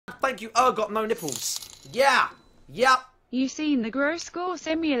Thank you. Oh, got no nipples. Yeah. Yep. You seen the Grash Goret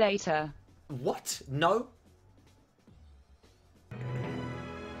simulator? What? No.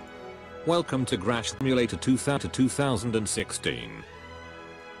 Welcome to Grash Simulator 2016.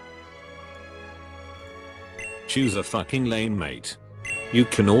 Choose a fucking lane, mate. You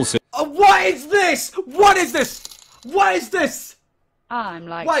can also. What is this? What is this? What is this? I'm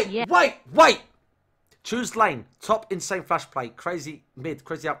like, Wait, yeah. wait. Choose lane. Top insane flash play. Crazy mid.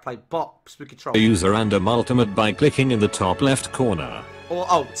 Crazy outplay. Bot. Spooky troll. Use a random ultimate by clicking in the top left corner. Or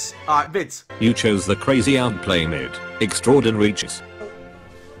alt. Alright, mids. You chose the crazy outplay mid. Extraordinary reaches.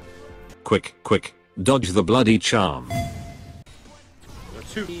 Quick. Dodge the bloody charm. You're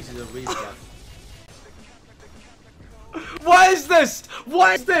too easy to read, bro. What is this?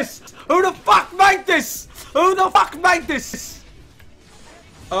 What is this? Who the fuck made this? Who the fuck made this?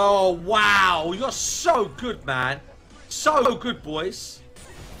 Oh, wow. You're so good, man. So good, boys.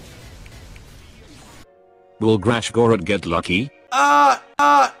 Will Grash Goret get lucky? No.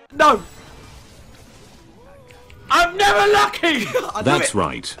 I'm never lucky! That's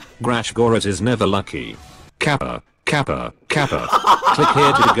right. Grash Goret is never lucky. Kappa. Click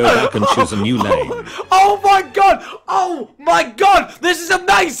here to go back and choose a new lane. Oh my god! Oh my god! This is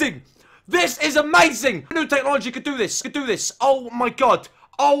amazing! This is amazing! New technology could do this. Oh my god.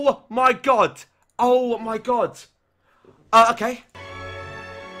 Oh my god. Oh my god. Okay.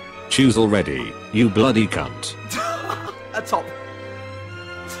 Choose already, you bloody cunt. A top.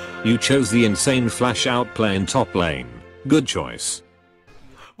 You chose the insane flash outplay in top lane. Good choice.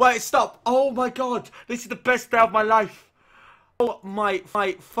 Wait, stop. Oh my god. This is the best day of my life. Oh my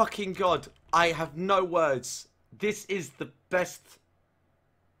fucking god. I have no words. This is the best.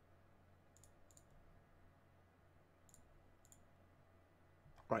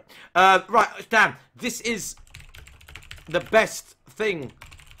 Right. Right, damn. This is the best thing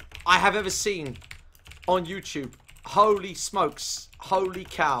I have ever seen on YouTube. Holy smokes. Holy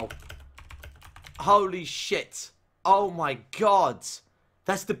cow. Holy shit. Oh my god.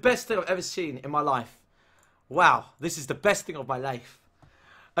 That's the best thing I've ever seen in my life. Wow. This is the best thing of my life.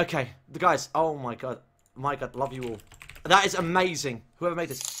 Okay. The guys. Oh my god. My god. Love you all. That is amazing. Whoever made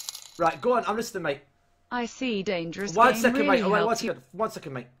this. Right. Go on. I'm listening, mate. I see dangerous. One game second, really mate. Oh, wait, helps you. 1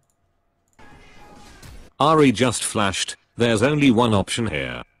 second, mate. Ari just flashed. There's only one option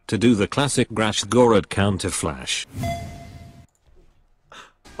here. To do the classic Grash Goret counter flash.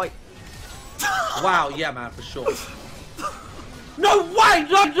 Wait. Wow, yeah, man, for sure. No way!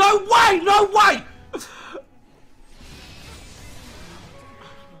 No way! No way!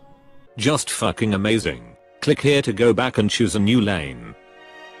 Just fucking amazing. Click here to go back and choose a new lane.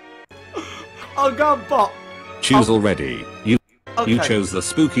 I'll go and bot. Choose already. You Okay. chose the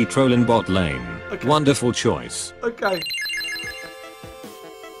spooky troll in bot lane. Okay. Wonderful choice. Okay.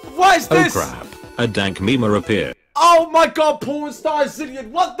 What is Oh this? crap. A dank meme appeared. Oh my god, porn star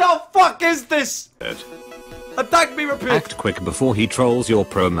Zillion. What the fuck is this? Attack me repeat. Act quick before he trolls your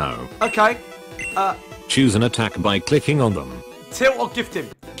promo. Okay. Choose an attack by clicking on them. Tilt or gift him.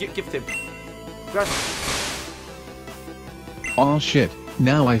 Gift him. Aw shit,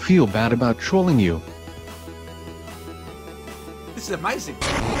 now I feel bad about trolling you. This is amazing.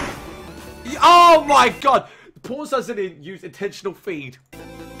 Oh my god. Porn star Zillion used intentional feed.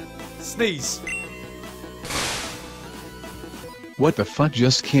 Sneeze. What the fuck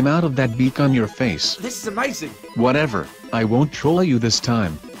just came out of that beak on your face? This is amazing. Whatever, I won't troll you this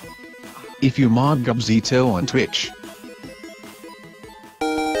time. If you mod Gubzito on Twitch.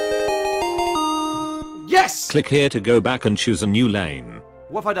 Yes! Click here to go back and choose a new lane.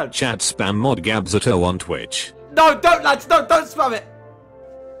 What if I don't? Chat spam mod Gabzato on Twitch. No, don't lads, don't spam it.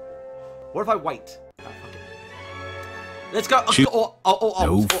 What if I wait? Oh, fuck it. Let's go.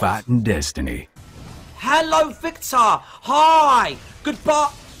 No fighting destiny. Hello, Victor. Hi.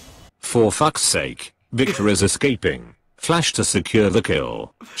 Goodbye. For fuck's sake, Victor is escaping. Flash to secure the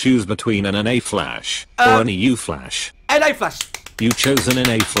kill. Choose between an NA flash or an EU flash. NA flash. You chose an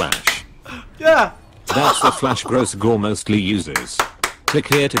NA flash. Yeah. That's the flash Grash Goret mostly uses.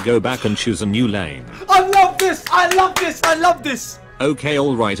 Click here to go back and choose a new lane. I love this. I love this. I love this. Okay,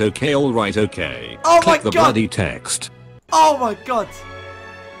 alright. Oh Click my the God. bloody text. Oh my god.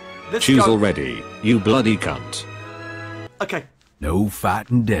 Let's Choose go. already, you bloody cunt. Okay. No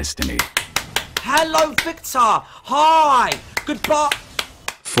fighting destiny. Hello, Victor. Hi. Goodbye.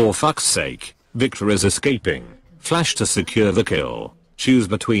 For fuck's sake, Victor is escaping. Flash to secure the kill. Choose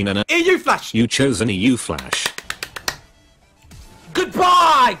between an EU flash. You chose an EU flash.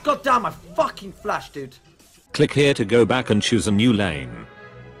 Goodbye. God damn, my fucking flash, dude. Click here to go back and choose a new lane.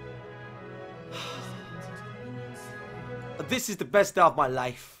 This is the best day of my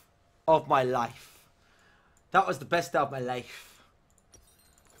life. of my life. That was the best day of my life.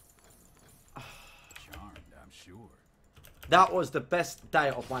 Charmed, I'm sure. That was the best day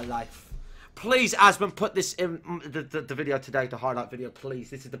of my life. Please, Asmund, put this in the video today, the highlight video, please.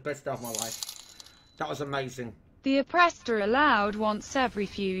 This is the best day of my life. That was amazing. The oppressed are allowed once every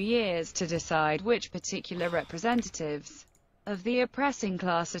few years to decide which particular representatives of the oppressing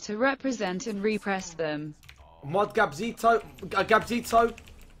class are to represent and repress them. Gabzito,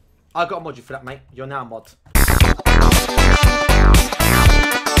 I got a mod you for that, mate. You're now a mod.